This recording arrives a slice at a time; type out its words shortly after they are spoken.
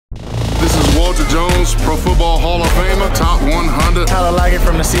Walter Jones, Pro Football Hall of Famer, top 100. Tyler Lockett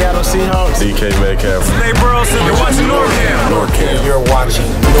from the Seattle Seahawks. DK Metcalf. Nate Burleson. You're watching NorbCam. NorbCam. You're watching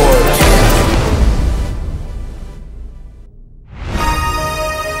NorbCam.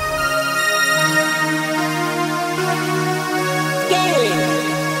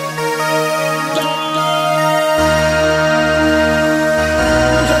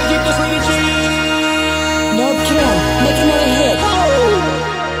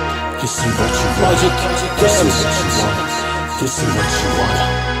 This is what you want. This is what you want. This is what you want.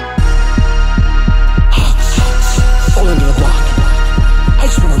 Hot. All under the block.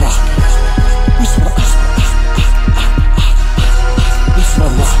 Ice wanna rock. We smell ice. We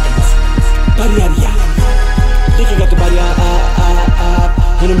smell rock. Body out, yeah. Think you got the body out.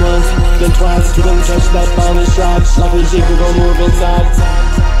 Hit him once, then twice. You don't touch that ball and stripes. Like a G can go move inside.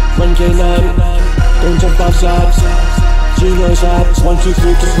 1K9. Don't jump off shots. Gino shots, 1, 2,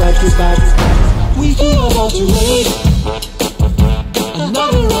 3, just like this back. We can about to wait.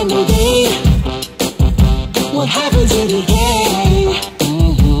 Another random day. What happens in the game?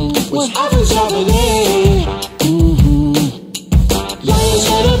 What happens every day? Lions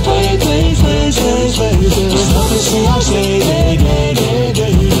gotta play. There's nothing to see, I'll say.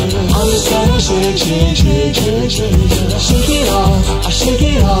 I'm just gonna shake it off. I shake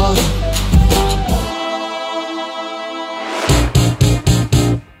it off.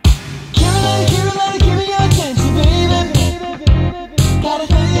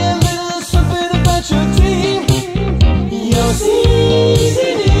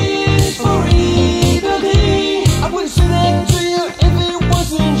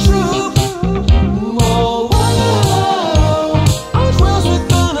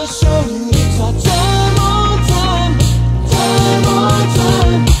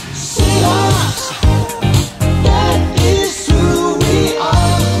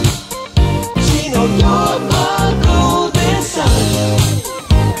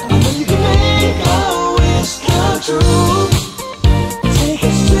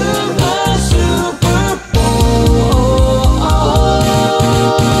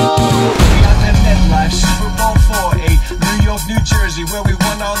 Where we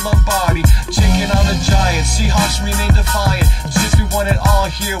won on Lombardi, chicken on the Giants. Seahawks remain defiant. Since we won it all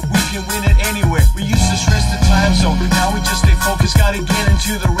here, we can win it anywhere. We used to stress the time zone, now we just stay focused. Gotta get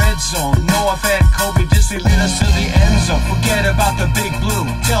into the red zone. Noah and Kobe just they lead us to the end zone. Forget about the big blue.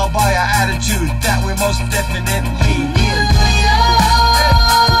 Tell by our attitude that we're most definitely in.